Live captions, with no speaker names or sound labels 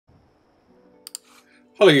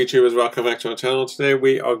Hello YouTubers, welcome back to our channel. Today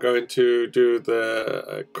we are going to do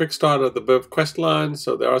the quick start of the BIV Questline.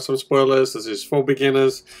 So there are some spoilers. This is for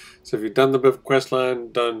beginners. So if you've done the BIV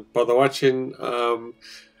Questline, don't bother watching. I'm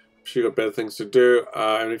sure you've got better things to do.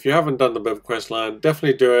 And if you haven't done the BIV Questline,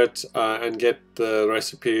 definitely do it and get the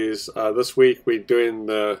recipes. This week we're doing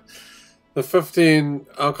the 15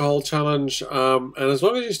 alcohol challenge, and as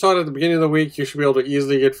long as you start at the beginning of the week, you should be able to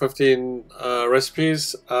easily get 15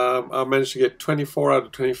 recipes. I managed to get 24 out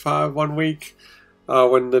of 25 one week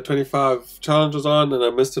when the 25 challenge was on, and I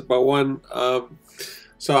missed it by one.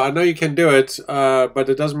 So I know you can do it, but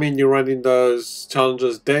it doesn't mean you're running those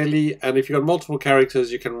challenges daily. And if you've got multiple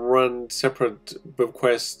characters, you can run separate BIV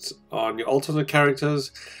quests on your alternate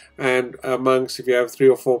characters. And amongst, if you have 3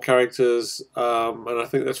 or 4 characters, and I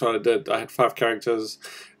think that's what I did. I had 5 characters,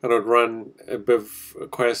 and I'd run a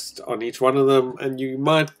BIV quest on each one of them. And you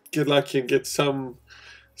might get lucky and get some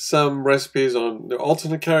recipes on the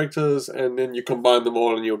alternate characters, and then you combine them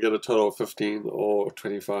all, and you'll get a total of 15 or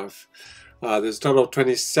 25. There's a total of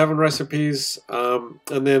 27 recipes, and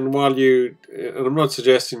then while you, and I'm not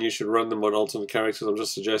suggesting you should run them on alternate characters, I'm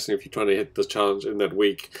just suggesting if you're trying to hit the challenge in that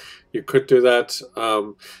week, you could do that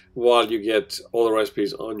while you get all the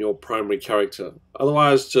recipes on your primary character.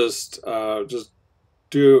 Otherwise, just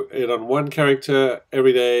do it on one character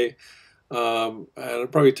every day, and it'll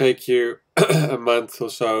probably take you a month or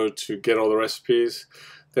so to get all the recipes.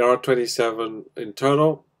 There are 27 in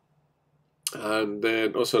total. And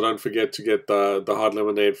then also don't forget to get the hard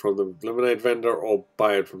lemonade from the lemonade vendor, or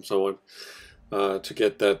buy it from someone to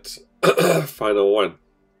get that final one.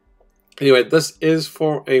 Anyway, this is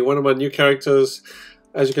for one of my new characters.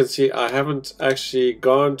 As you can see, I haven't actually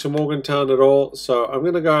gone to Morgantown at all, so I'm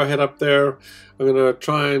going to go head up there. I'm going to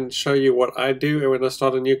try and show you what I do when I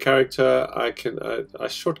start a new character. I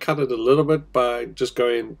shortcut it a little bit by just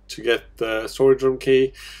going to get the storage room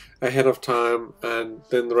key ahead of time, and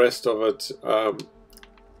then the rest of it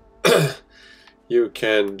you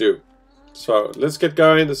can do. So let's get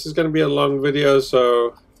going. This is going to be a long video,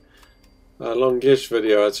 so a longish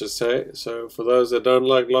video I should say. So for those that don't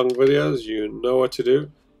like long videos, you know what to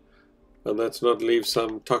do, and that's not leave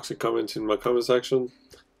some toxic comments in my comment section.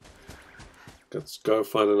 Let's go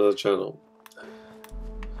find another channel.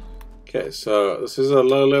 Okay, so this is a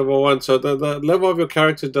low level one. So the level of your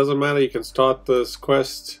character doesn't matter. You can start this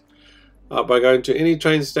quest by going to any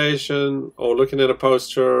train station or looking at a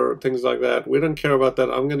poster, things like that. We don't care about that.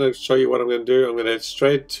 I'm going to show you what I'm going to do. I'm going to head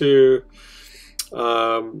straight to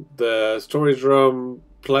the storage room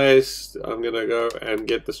place. I'm going to go and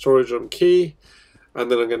get the storage room key, and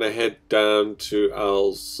then I'm going to head down to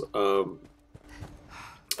Al's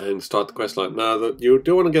and start the quest line. Now, you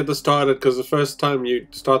do want to get this started, because the first time you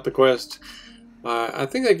start the quest, I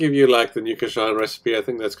think they give you like the Nuka Shine recipe. I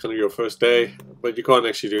think that's kind of your first day, but you can't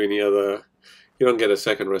actually do any other. You don't get a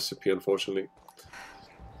second recipe, unfortunately.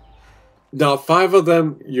 Now, 5 of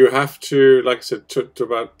them you have to, like I said, to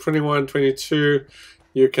about 21, 22,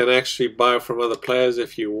 you can actually buy from other players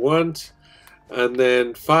if you want. And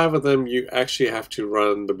then 5 of them you actually have to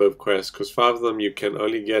run the BIV quest, because 5 of them you can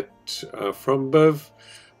only get from BIV.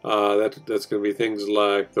 That's going to be things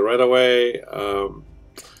like the right away.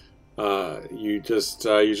 You just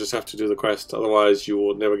have to do the quest. Otherwise, you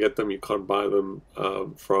will never get them. You can't buy them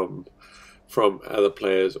from other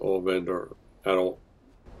players or vendor at all.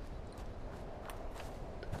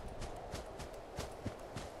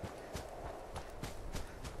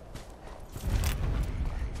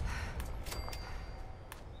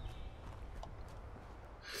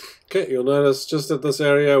 Okay, you'll notice just at this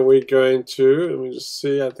area we're going to, let me just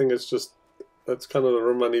see, I think it's just, that's kind of the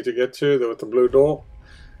room I need to get to, with the blue door.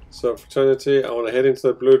 So fraternity, I want to head into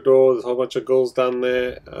the blue door. There's a whole bunch of ghouls down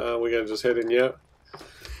there. We're going to just head in here.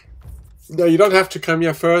 No, you don't have to come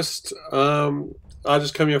here first. I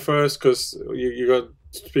just come here first because you got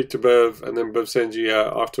to speak to BIV, and then BIV sends you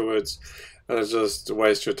here afterwards, and it's just a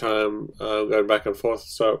waste your time going back and forth.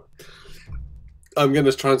 So I'm going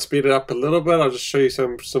to try and speed it up a little bit. I'll just show you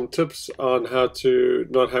some tips on how to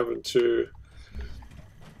not having to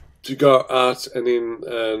go out and in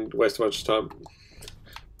and waste a bunch of time.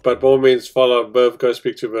 But by all means, follow BIV, go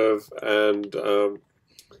speak to BIV, and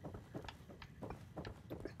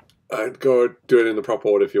go do it in the proper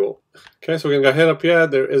order if you will. Okay, so we're going to go head up here.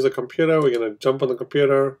 There is a computer. We're going to jump on the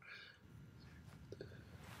computer.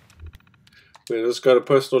 We're going to just go to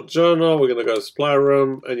personal journal. We're going to go to supply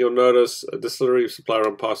room, and you'll notice a distillery supply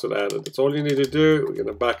room password added. That's all you need to do. We're going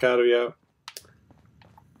to back out of here.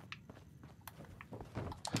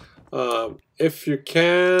 If you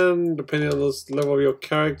can, depending on the level of your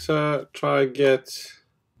character, try and get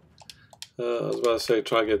I was about to say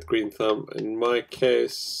try and get green thumb. In my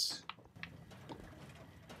case,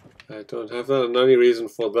 I don't have that, and the only reason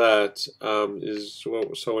for that is,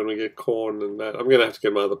 well, so when we get corn and that, I'm going to have to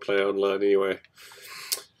get my other player online anyway.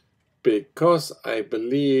 Because I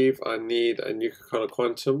believe I need a nuka-cola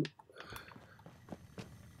quantum.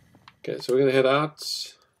 Okay, so we're going to head out.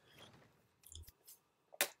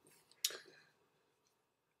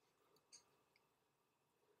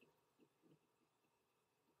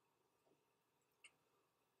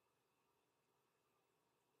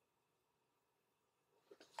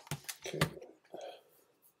 Okay.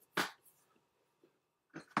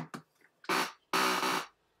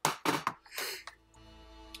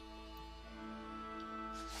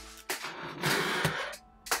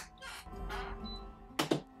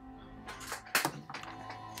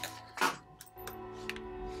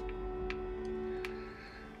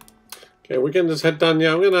 Okay, we can just head down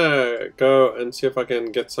here. I'm gonna go and see if I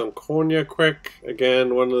can get some corn here quick.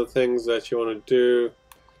 Again, one of the things that you want to do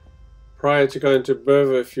prior to going to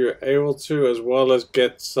BIV, if you're able to, as well as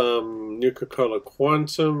get some nuka-cola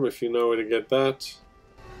quantum, if you know where to get that.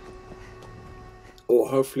 Or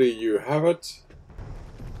hopefully you have it.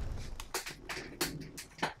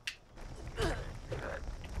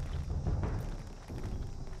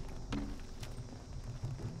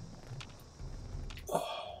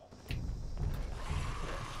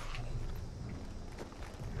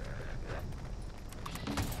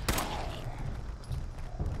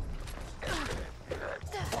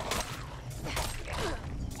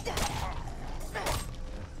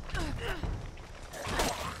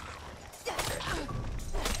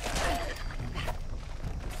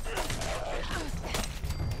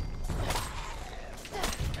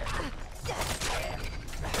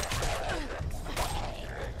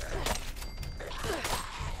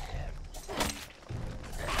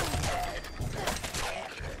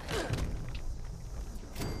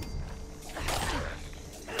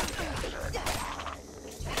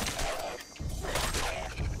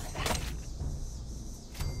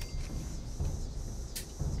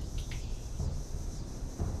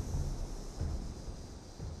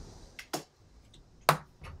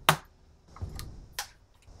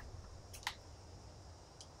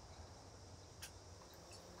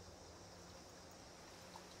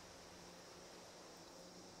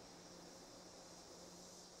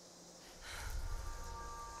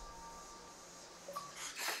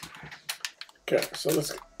 Okay, so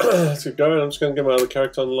let's get going. I'm just going to get my other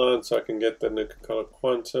character online so I can get the nuka-cola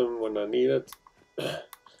quantum when I need it.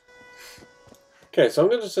 Okay, so I'm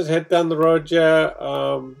going to just head down the road here.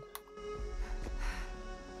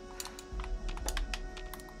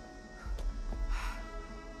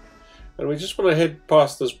 And we just want to head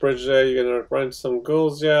past this bridge there. You're going to run into some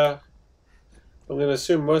ghouls here. I'm going to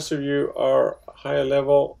assume most of you are higher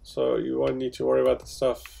level, so you won't need to worry about the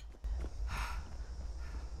stuff.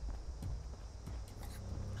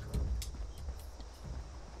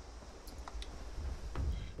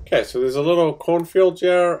 Okay, so there's a little cornfield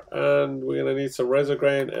here, and we're going to need some razor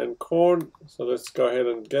grain and corn. So let's go ahead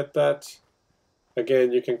and get that.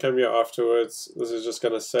 Again, you can come here afterwards. This is just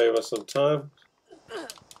going to save us some time.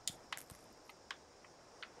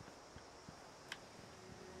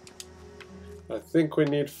 I think we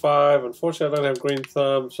need 5. Unfortunately, I don't have green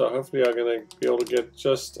thumb, so hopefully I'm going to be able to get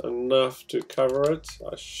just enough to cover it.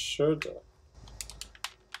 I should.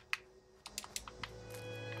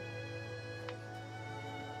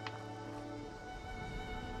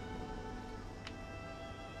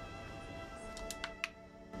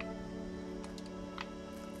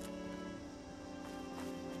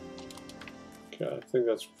 Okay, I think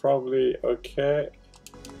that's probably okay.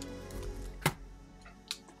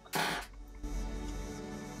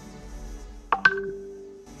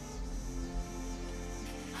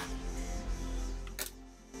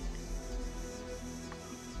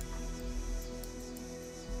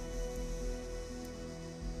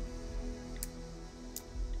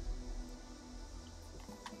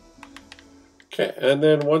 Okay, and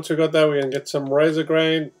then once we got that, we're going to get some razor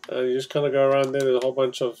grain. You just kind of go around there. There's a whole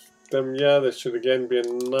bunch of them. Yeah, there should again be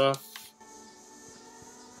enough.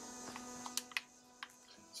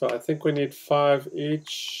 So I think we need 5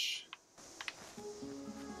 each.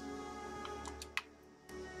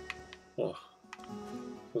 Oh.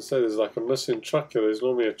 I'll say there's like a missing truck here. There's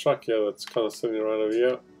normally a truck here that's kind of sitting right over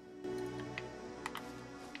here.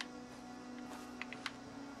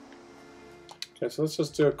 Okay, so let's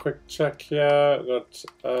just do a quick check here. We've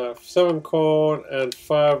got 7 corn and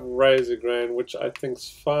 5 razor grain, which I think's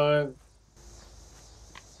fine.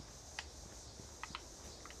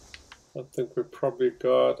 I think we probably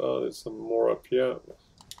got, oh, there's some more up here.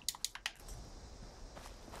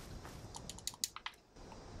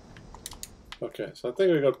 Okay, so I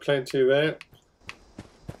think we got plenty there.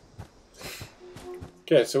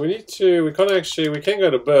 Okay, so we can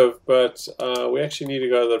go to BIV, but we actually need to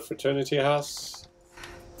go to the fraternity house.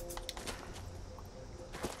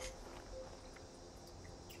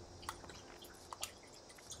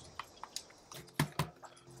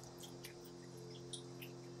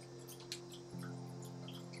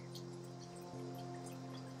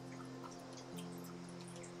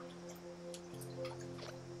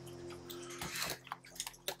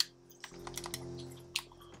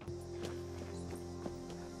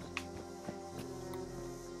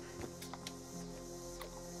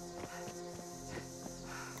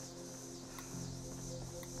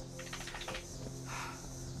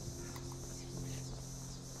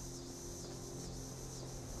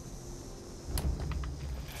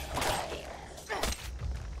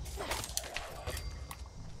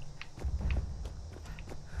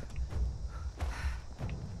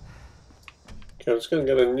 Okay, I'm just going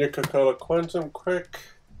to get a Nuka-Cola Quantum quick.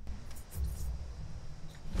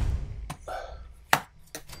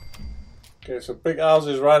 Okay, so Big Owls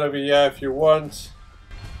is right over here if you want.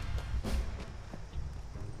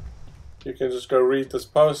 You can just go read this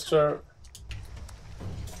poster.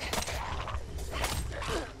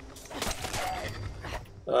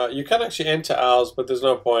 You can actually enter Owls, but there's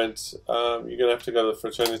no point. You're going to have to go to the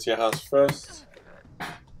fraternity house first.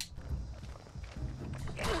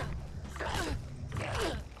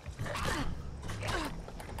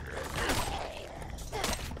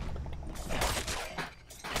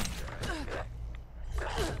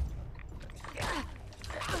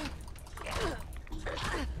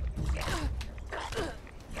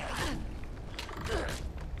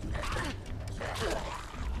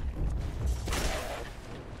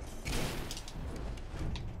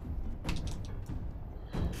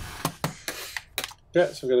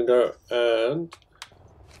 Yeah, so we're going to go and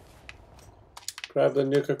grab the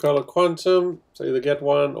Nuka-Cola Quantum. So either get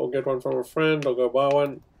one or get one from a friend or go buy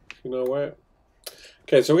one, if you know where.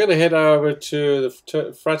 Okay, so we're going to head over to the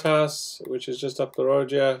frat house, which is just up the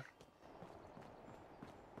road here.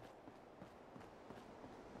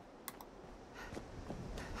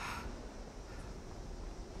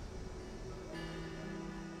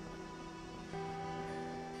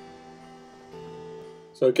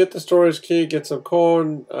 So get the storage key, get some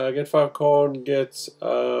corn, get 5 corn, get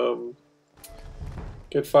 5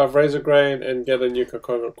 razor grain, and get a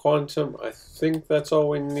Nuka-Cola Quantum. I think that's all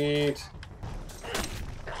we need.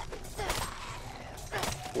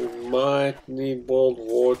 We might need boiled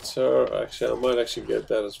water. Actually, I might actually get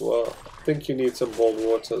that as well. I think you need some boiled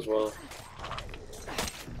water as well.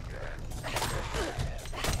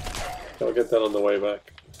 I'll get that on the way back.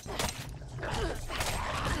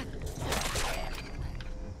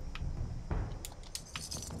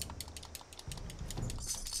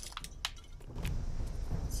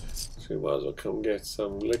 We might as well come get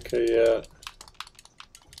some liquor here.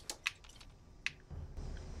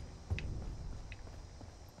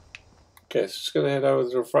 Okay, so just going to head over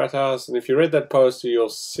to the frat house, and if you read that poster, you'll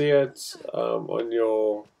see it on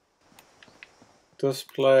your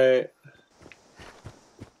display.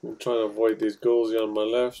 I'm trying to avoid these ghouls here on my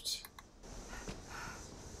left.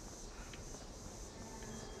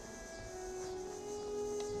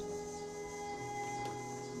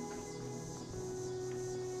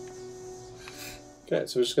 Okay,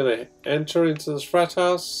 so we're just going to enter into this frat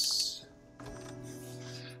house.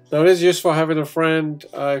 Now it is useful having a friend,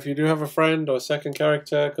 if you do have a friend or a second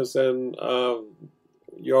character, because then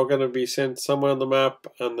you're going to be sent somewhere on the map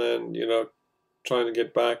and then, you know, trying to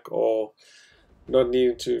get back or not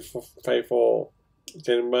needing to pay for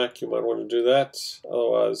getting back. You might want to do that,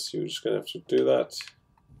 otherwise you're just going to have to do that.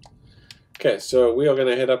 Okay, so we are going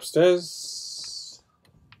to head upstairs.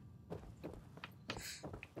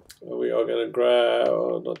 We are going to grab,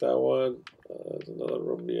 oh, not that one, there's another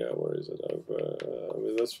room here. Where is it?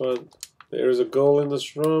 Over this one. There is a goal in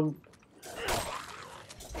this room.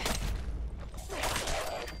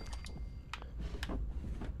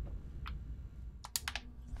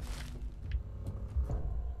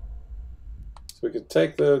 So we can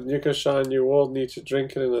take the Nuka Shine. You will need to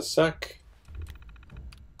drink it in a sack.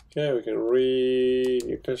 Okay, we can read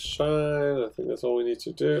Nuka Shine. I think that's all we need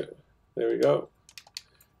to do. There we go.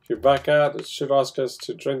 If you back out, it should ask us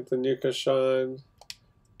to drink the Nuka Shine.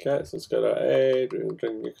 Okay, so let's go to aid. We're going to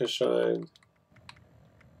drink Nuka Shine.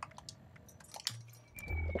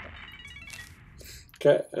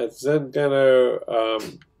 Okay, it's then going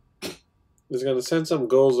to send some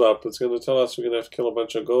ghouls up. It's going to tell us we're going to have to kill a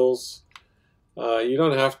bunch of ghouls. You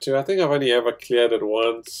don't have to. I think I've only ever cleared it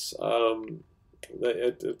once.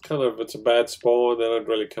 It's a bad spawn. They don't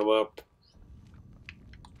really come up.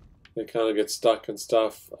 they kind of get stuck and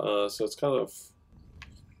stuff. So it's kind of,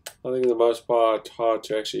 I think, for the most part, hard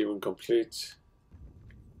to actually even complete.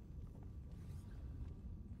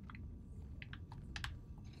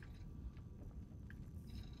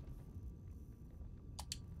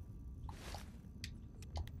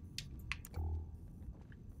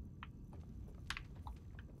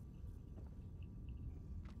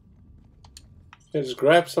 Okay, just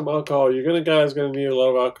grab some alcohol. You're guys gonna need a lot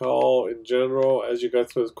of alcohol in general as you go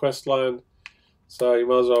through this quest line. So you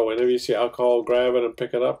might as well, whenever you see alcohol, grab it and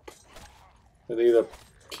pick it up, and either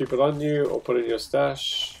keep it on you or put it in your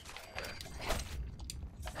stash.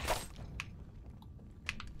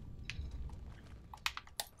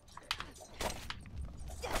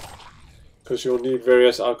 Because you'll need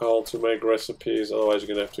various alcohol to make recipes, otherwise you're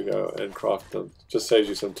gonna have to go and craft them. Just saves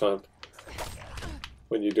you some time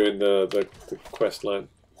when you're doing the quest line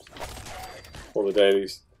or the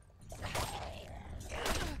dailies.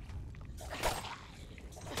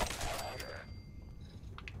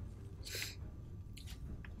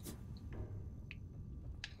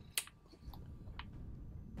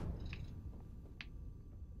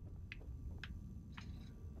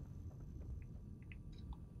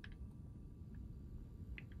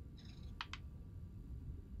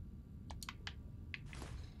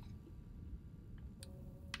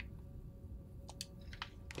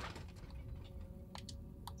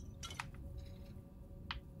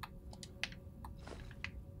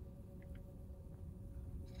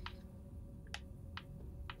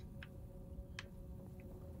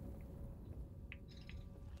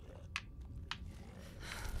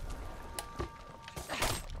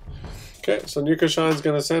 Okay, so Nuka-Shine's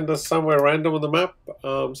going to send us somewhere random on the map.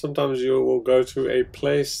 Sometimes you will go to a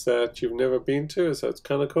place that you've never been to, so it's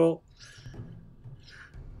kind of cool.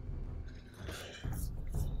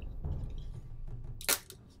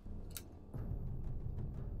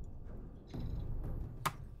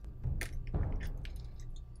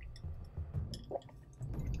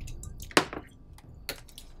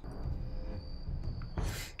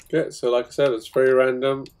 Okay, so like I said, it's very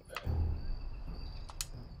random.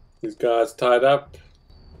 These guys tied up.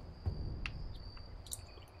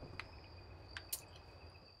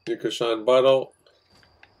 Nuka-Shine bottle.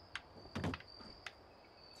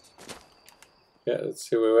 Yeah, let's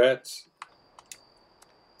see where we're at.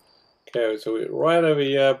 Okay, so we're right over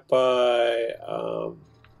here by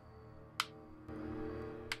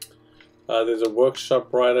there's a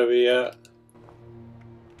workshop right over here.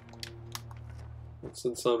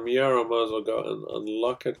 Since I'm here, I might as well go and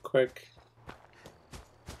unlock it quick.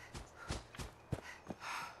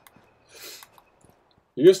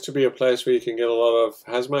 It used to be a place where you can get a lot of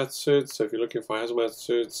hazmat suits, so if you're looking for hazmat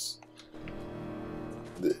suits,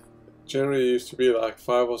 generally used to be like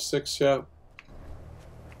 5 or 6 here.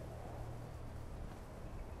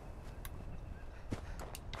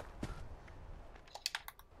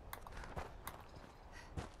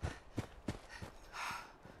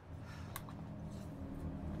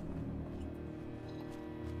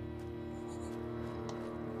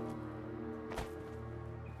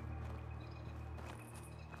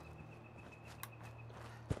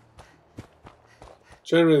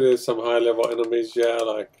 Generally there's some high level enemies here,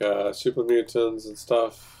 like super mutants and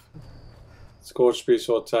stuff. Scorched Beast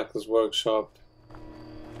will attack this workshop.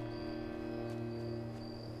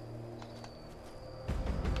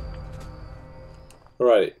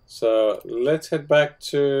 Alrighty, so let's head back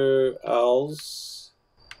to Al's.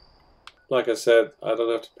 Like I said, I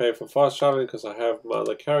don't have to pay for fast traveling because I have my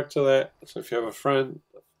other character there. So if you have a friend,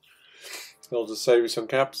 it'll just save you some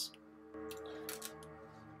caps.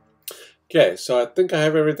 Okay, so I think I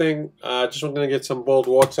have everything. Just going to get some boiled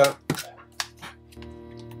water.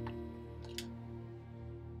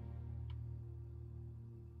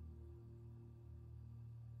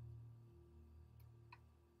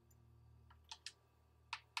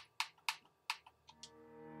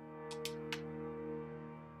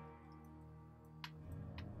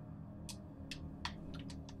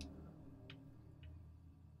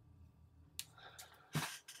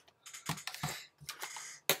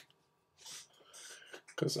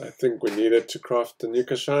 Because I think we need it to craft the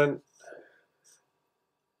Nuka-Shine.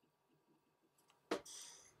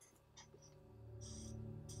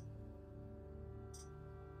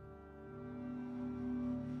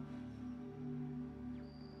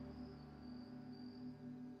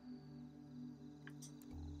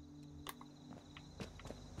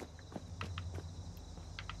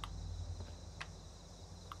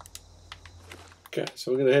 Okay,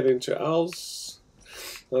 so we're going to head into Al's.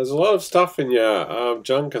 There's a lot of stuff in here,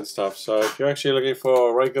 junk and stuff, so if you're actually looking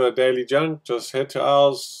for regular daily junk, just head to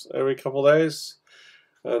Al's every couple of days,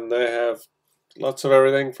 and they have lots of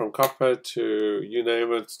everything from copper to you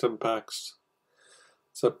name it, stim packs.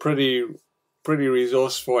 It's a pretty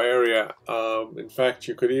resourceful area. In fact,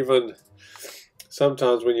 you could even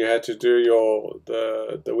sometimes when you had to do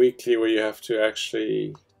the weekly where you have to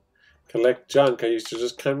actually collect junk, I used to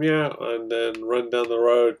just come here and then run down the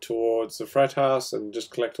road towards the frat house and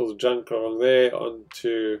just collect all the junk along there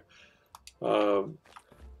onto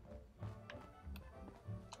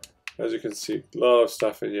as you can see, a lot of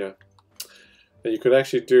stuff in here. And you could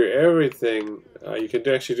actually do everything. You can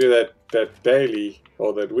actually do that daily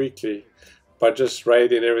or that weekly by just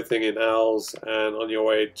raiding everything in Owls and on your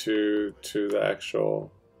way to the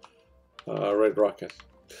actual Red Rocket.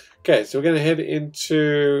 Okay, so we're going to head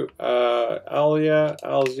into Alya.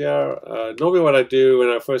 Normally what I do when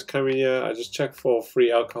I first come in here, I just check for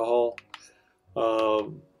free alcohol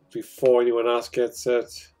before anyone else gets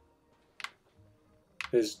it.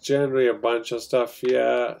 There's generally a bunch of stuff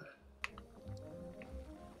here.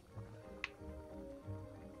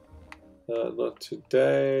 Not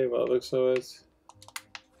today, by the looks of it.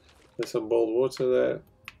 There's some boiled water there.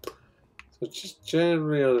 So just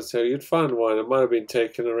generally on the table, you'd find wine. It might have been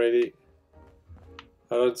taken already.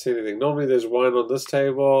 I don't see anything. Normally there's wine on this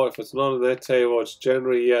table. If it's not on that table, it's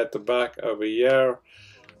generally here at the back over here.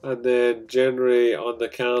 And then generally on the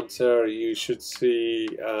counter, you should see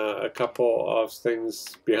a couple of things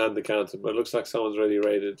behind the counter. But it looks like someone's already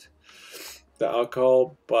raided the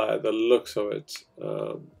alcohol by the looks of it.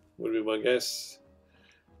 Would be my guess.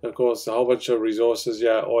 And of course, a whole bunch of resources,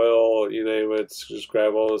 yeah, oil, you name it. Just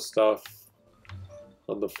grab all the stuff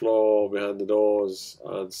on the floor, behind the doors,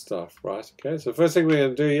 and stuff, right? Okay, so first thing we're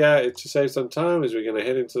going to do, yeah, to save some time, is we're going to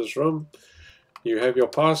head into this room. You have your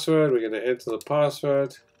password. We're going to enter the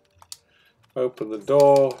password. Open the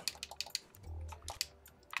door.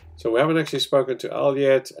 So we haven't actually spoken to Al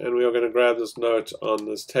yet, and we are going to grab this note on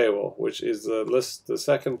this table, which is the list, the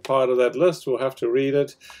second part of that list. We'll have to read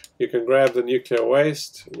it. You can grab the nuclear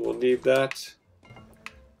waste. We'll need that.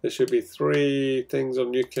 There should be 3 things of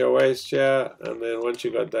nuclear waste here, and then once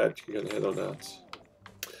you got that, you can head on out.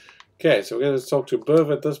 Okay, so we're going to talk to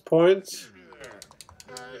BIV at this point.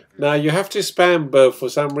 Now you have to spam BIV for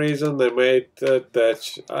some reason. They made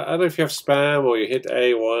that I don't know if you have spam or you hit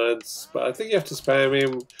A once, but I think you have to spam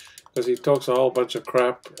him because he talks a whole bunch of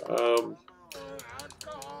crap.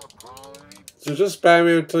 So just spam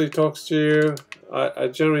him until he talks to you. I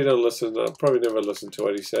generally don't listen. I probably never listen to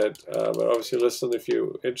what he said, but obviously listen if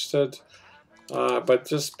you're interested. But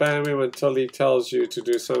just spam him until he tells you to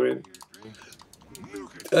do something.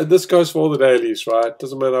 And this goes for all the dailies, right?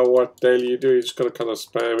 Doesn't matter what daily you do, you just gotta kind of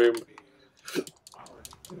spam him.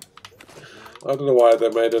 I don't know why they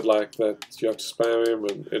made it like that. You have to spam him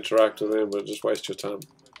and interact with him and just waste your time.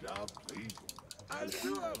 I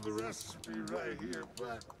do have the recipe right here,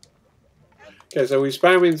 but okay, so we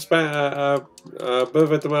spamming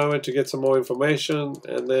BIV at the moment to get some more information,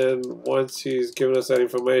 and then once he's given us that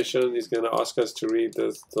information, he's going to ask us to read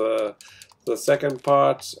the second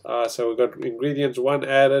part. So we've got ingredients 1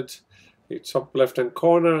 added, the top left hand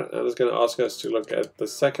corner, and it's going to ask us to look at the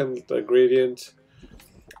second ingredient.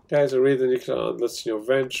 Okay, so read the nuclear list in your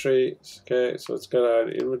inventory. Okay, so let's go to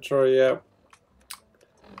an inventory here.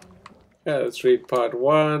 Okay, let's read part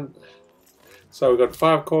 1. So we've got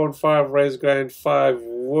 5 corn, 5 raised grain, 5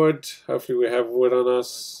 wood. Hopefully we have wood on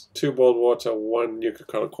us. 2 boiled water, 1 nuclear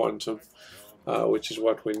color quantum, which is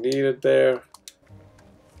what we needed there.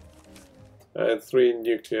 And 3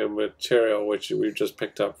 nuclear material, which we've just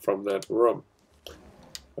picked up from that room.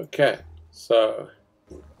 Okay, so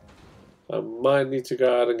I might need to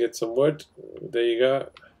go out and get some wood. There you go.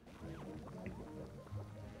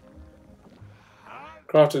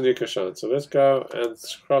 Craft a nuclear shine. So let's go and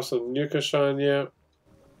craft some nuclear shine here.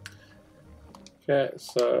 Okay,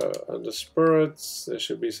 so under spirits, there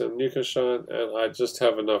should be some nuclear shine, and I just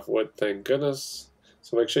have enough wood, thank goodness.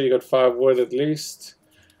 So make sure you got 5 wood at least.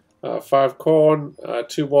 5 corn,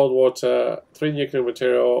 2 boiled water, 3 nuclear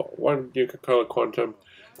material, 1 nuclear color quantum,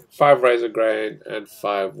 5 razor grain, and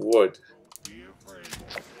 5 wood.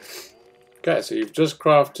 Okay, so you've just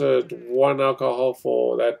crafted 1 alcohol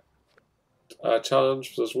for that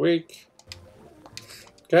challenge for this week.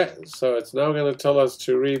 Okay, so it's now going to tell us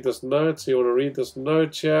to read this note. So you want to read this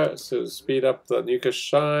note here, so speed up the nuclear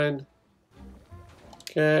shine.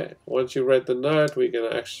 Okay, once you read the note, we're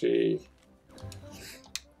going to actually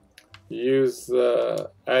use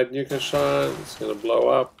the add nuclear shine. It's going to blow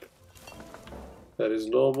up. That is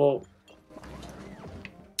normal.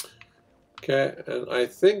 Okay, and I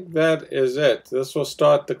think that is it. This will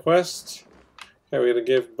start the quest. Okay, we're going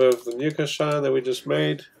to give BIV the nuclear shine that we just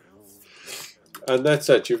made. And that's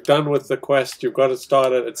it. You've done with the quest. You've got it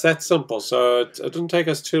started. It's that simple. So it didn't take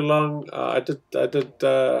us too long. I did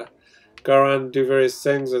go around and do various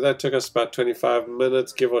things. That took us about 25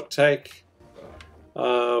 minutes, give or take.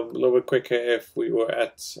 A little bit quicker if we were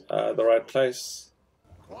at the right place.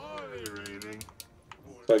 Quality rating.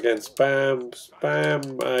 So again, spam.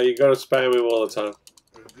 You got to spam him all the time.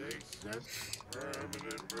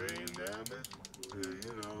 Permanent brain damage.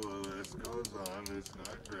 You know, the list goes on. It's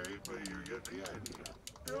not great, but you get the idea.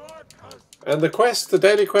 And the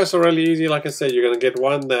daily quests are really easy. Like I said, you're going to get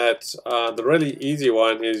one that, the really easy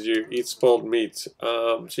one is you eat spoiled meat.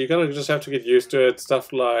 So you're going to just have to get used to it.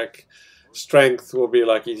 Stuff like strength will be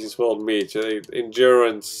like eating spoiled meat.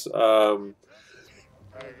 Endurance, I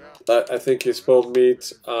think is spoiled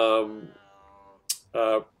meat.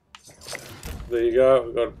 There you go.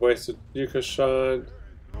 We've got wasted Yucca shine.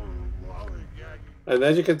 And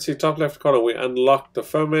as you can see, top left corner, we unlocked the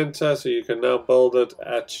fermenter, so you can now build it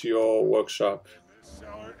at your workshop,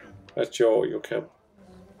 at your camp.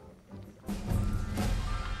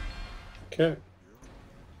 Okay.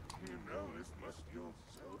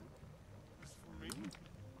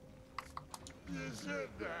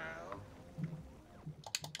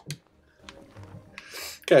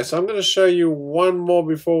 Okay, so I'm going to show you one more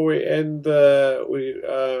before we end the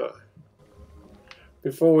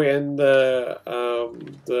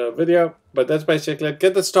video. But that's basically it.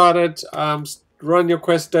 Get that started. Run your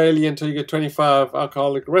quest daily until you get 25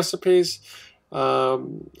 alcoholic recipes.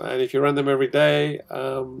 And if you run them every day,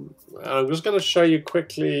 I'm just going to show you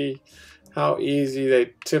quickly how easy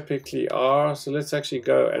they typically are. So let's actually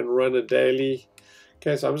go and run a daily.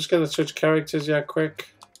 Okay, so I'm just going to switch characters here quick.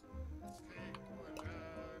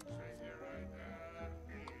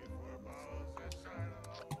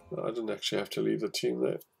 I didn't actually have to leave the team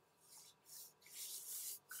there.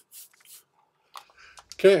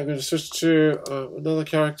 Okay, I'm going to switch to another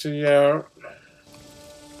character here.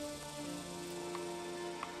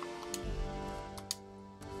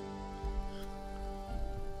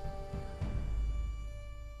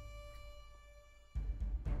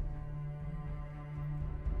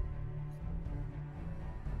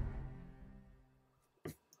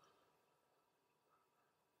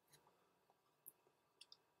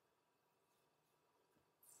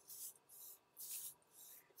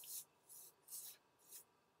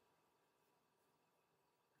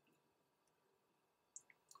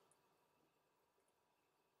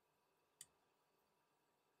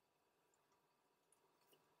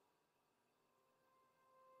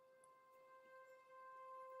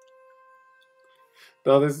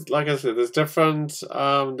 Now, there's, like I said, there's different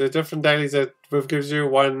dailies that BIV gives you.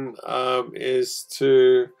 One is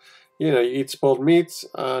to, you eat spoiled meat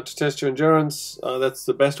to test your endurance. That's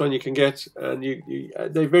the best one you can get, and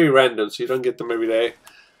they're very random, so you don't get them every day.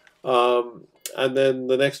 And then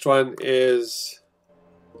the next one is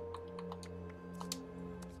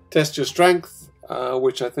test your strength,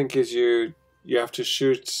 which I think is you have to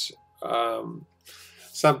shoot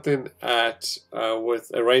something at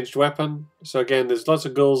with a ranged weapon. So again, there's lots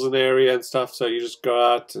of goals in the area and stuff, so you just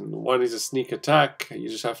go out, and one is a sneak attack. You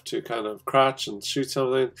just have to kind of crouch and shoot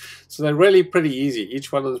something. So they're really pretty easy.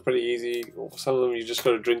 Each one of them is pretty easy. Some of them you just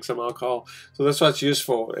got to drink some alcohol. So that's what it's used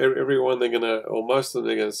for. Everyone they're gonna, or most of them,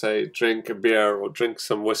 they're gonna say drink a beer or drink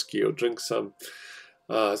some whiskey or drink some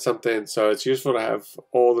something. So it's useful to have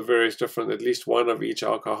all the various different, at least one of each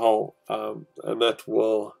alcohol, and that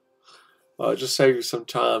will just save you some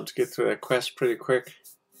time to get through that quest pretty quick.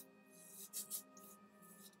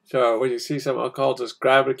 So when you see some alcohol, just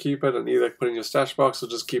grab it, keep it, and either put it in your stash box or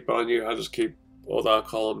just keep it on you. I just keep all the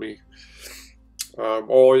alcohol on me.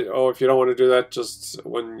 Or if you don't want to do that,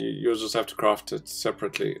 you'll just have to craft it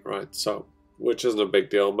separately, right? So, which isn't a big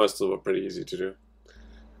deal. Most of them are pretty easy to do.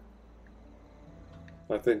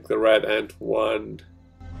 I think the red ant one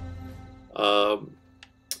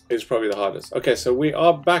is probably the hardest. Okay, so we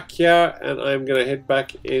are back here, and I'm gonna head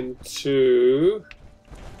back into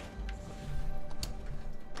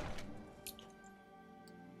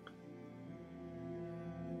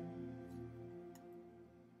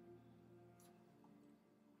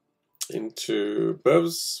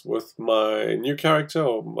BIV's with my new character,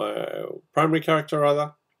 or my primary character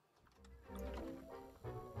rather.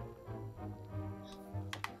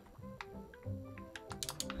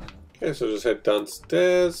 Okay, so just head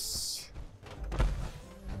downstairs.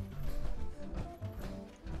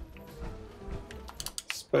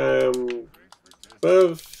 Spam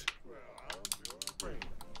BIV.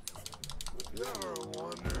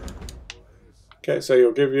 Okay, so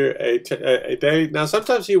you'll give you a daily. Now,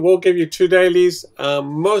 sometimes he will give you 2 dailies.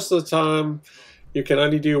 Most of the time, you can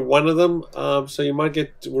only do one of them, so you might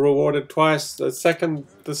get rewarded twice. The second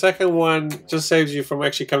one just saves you from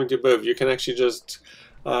actually coming to BIV. You can actually just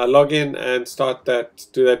log in and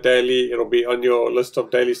do that daily. It'll be on your list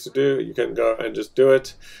of dailies to do. You can go and just do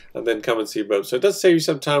it and then come and see BIV. So it does save you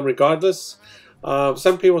some time regardless.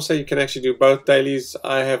 Some people say you can actually do both dailies.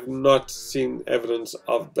 I have not seen evidence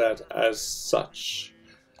of that as such.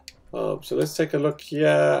 So let's take a look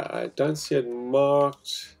here. I don't see it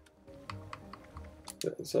marked.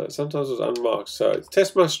 So sometimes it's unmarked. So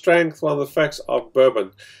test my strength, one of the facts of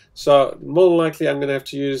bourbon. So more than likely I'm going to have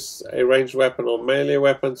to use a ranged weapon or melee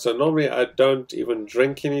weapon. So normally I don't even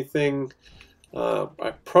drink anything.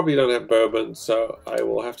 I probably don't have bourbon, so I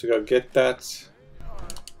will have to go get that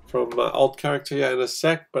from my alt character here in a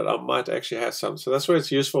sec, but I might actually have some. So that's where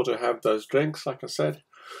it's useful to have those drinks, like I said.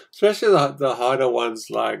 Especially the harder ones,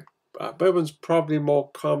 like bourbon's probably more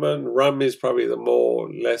common. Rum is probably the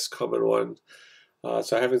less common one.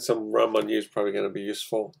 So having some rum on you is probably going to be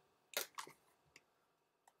useful.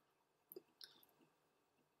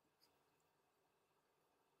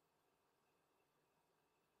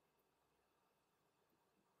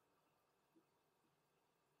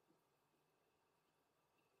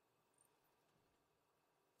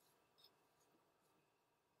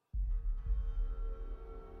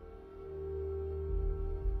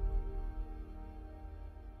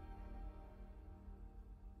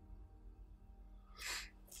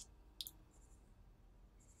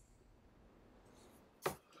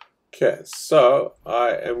 Okay, so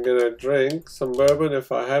I am going to drink some bourbon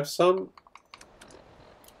if I have some.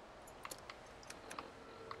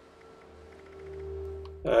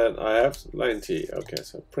 And I have lime tea. Okay,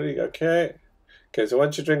 so pretty okay. Okay, so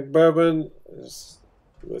once you drink bourbon, let's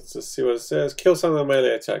just see what it says. Kill some of the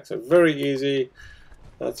melee attacks. So very easy.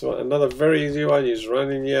 That's another very easy one. You just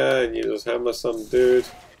run in here and you just hammer some dude.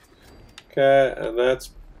 Okay, and that's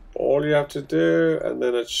all you have to do, and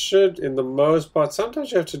then it should, in the most part,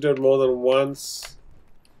 sometimes you have to do it more than once,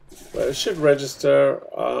 but it should register.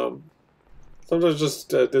 Sometimes just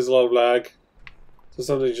there's a lot of lag, so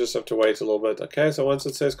sometimes you just have to wait a little bit. Okay, so once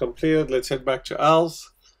it says completed, let's head back to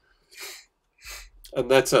Al's,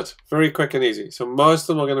 and that's it. Very quick and easy. So most of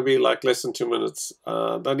them are going to be like less than 2 minutes.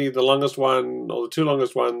 Only the longest one, or the two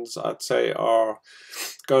longest ones, I'd say, are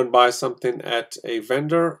go and buy something at a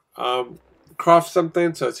vendor. Craft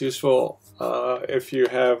something, so it's useful if you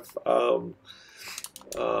have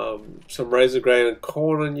some razor grain and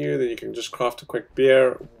corn on you, then you can just craft a quick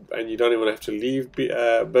beer and you don't even have to leave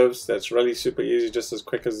BIVs. That's really super easy, just as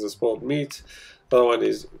quick as the spoiled meat. The other one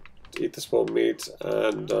is eat the spoiled meat,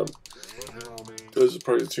 and those are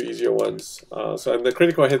probably the two easier ones. So, and the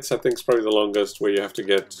critical hits I think is probably the longest, where you have to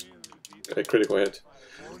get a critical hit.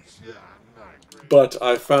 But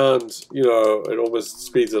I found, you know, it almost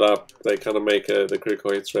speeds it up. They kind of make the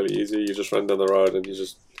critical hits really easy. You just run down the road and you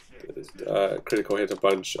just critical hit a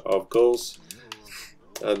bunch of goals,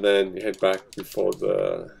 and then you head back before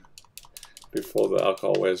the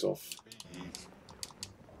alcohol wears off.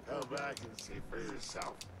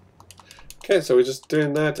 Okay, so we're just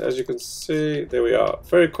doing that. As you can see, there we are.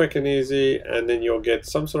 Very quick and easy, and then you'll get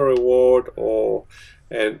some sort of reward or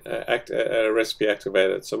a recipe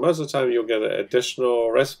activated. So most of the time you'll get an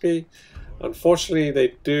additional recipe. Unfortunately,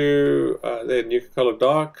 they do they're Nuka Cola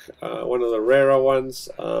Dark, one of the rarer ones,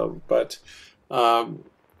 but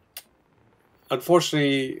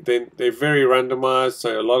unfortunately they're very randomized,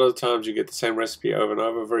 so a lot of the times you get the same recipe over and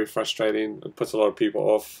over. Very frustrating. It puts a lot of people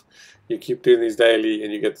off. You keep doing these daily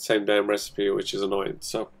and you get the same damn recipe, which is annoying.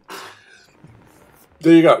 So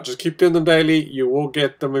there you go. Just keep doing them daily. You will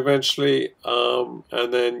get them eventually.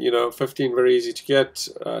 And then, you know, 15 very easy to get.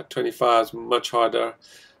 25 is much harder.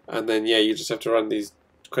 And then, yeah, you just have to run these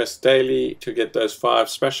quests daily to get those 5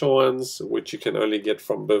 special ones, which you can only get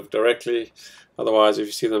from BIV directly. Otherwise, if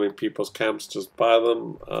you see them in people's camps, just buy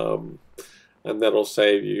them. And that'll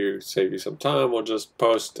save you some time, or just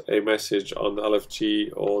post a message on the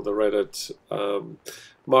LFG or the Reddit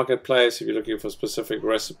marketplace if you're looking for specific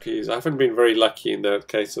recipes. I haven't been very lucky in that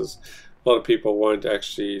cases. A lot of people won't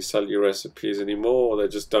actually sell you recipes anymore, or they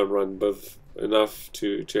just don't run BIV enough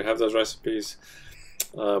to have those recipes.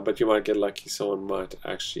 But you might get lucky, someone might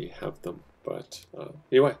actually have them. But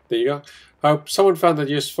anyway, there you go. I hope someone found that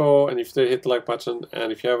useful, and if they hit the like button,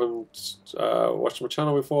 and if you haven't watched my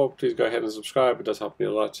channel before, please go ahead and subscribe. It does help me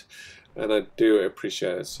a lot, and I do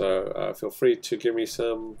appreciate it. So feel free to give me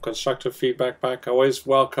some constructive feedback back. I always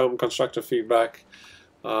welcome constructive feedback.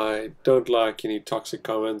 I don't like any toxic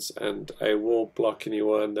comments, and I will block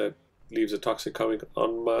anyone that leaves a toxic comment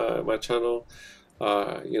on my channel.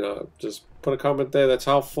 You know, just put a comment there that's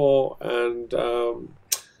helpful and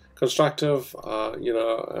constructive, you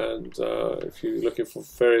know, and if you're looking for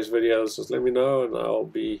various videos, just let me know, and I'll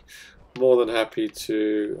be more than happy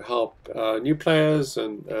to help new players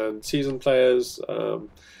and seasoned players,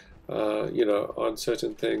 you know, on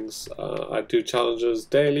certain things. I do challenges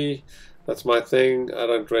daily. That's my thing. I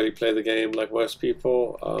don't really play the game like most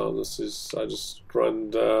people. I just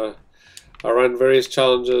run. I run various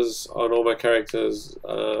challenges on all my characters,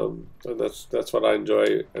 and that's what I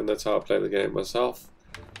enjoy, and that's how I play the game myself.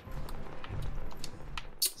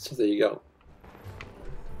 So there you go.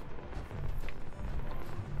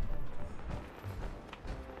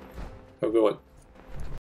 Have a good one.